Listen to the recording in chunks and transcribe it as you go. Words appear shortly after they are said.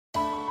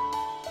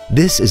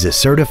This is a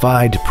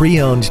certified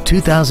pre-owned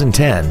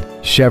 2010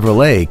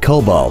 Chevrolet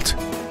Cobalt.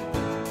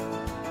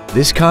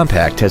 This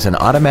compact has an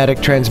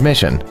automatic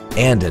transmission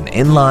and an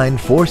inline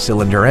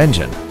 4-cylinder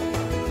engine.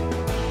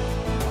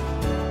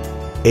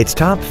 Its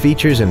top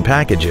features and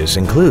packages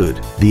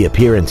include the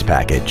appearance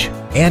package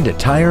and a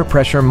tire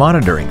pressure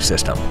monitoring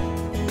system.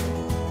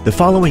 The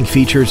following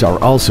features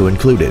are also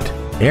included: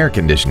 air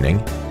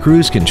conditioning,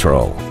 cruise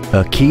control,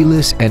 a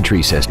keyless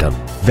entry system,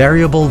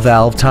 variable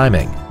valve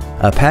timing,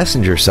 a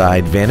passenger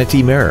side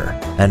vanity mirror,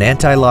 an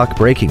anti-lock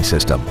braking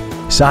system,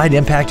 side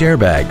impact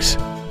airbags,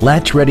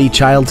 latch-ready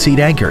child seat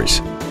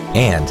anchors,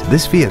 and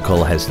this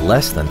vehicle has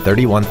less than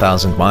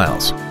 31,000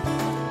 miles.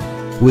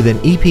 With an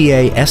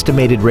EPA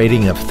estimated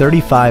rating of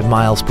 35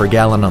 miles per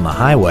gallon on the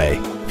highway,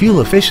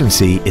 fuel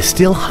efficiency is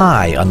still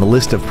high on the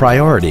list of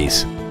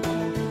priorities.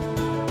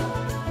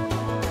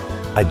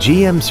 A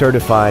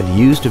GM-certified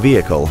used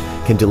vehicle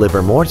can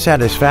deliver more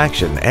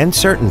satisfaction and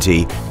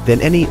certainty than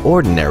any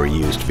ordinary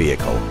used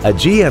vehicle. A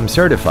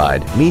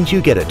GM-certified means you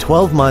get a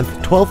 12-month,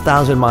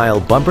 12,000-mile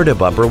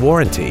bumper-to-bumper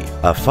warranty,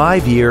 a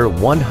 5-year,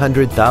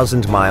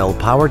 100,000-mile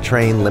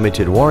powertrain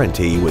limited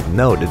warranty with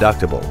no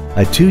deductible,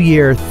 a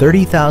 2-year,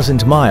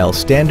 30,000-mile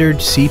standard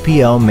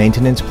CPO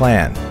maintenance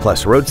plan,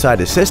 plus roadside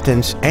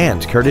assistance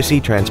and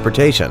courtesy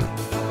transportation.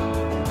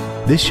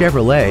 This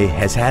Chevrolet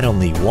has had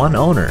only one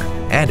owner,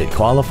 and it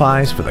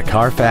qualifies for the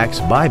Carfax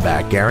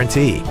buyback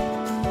guarantee.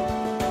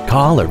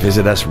 Call or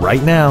visit us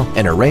right now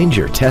and arrange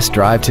your test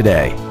drive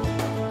today.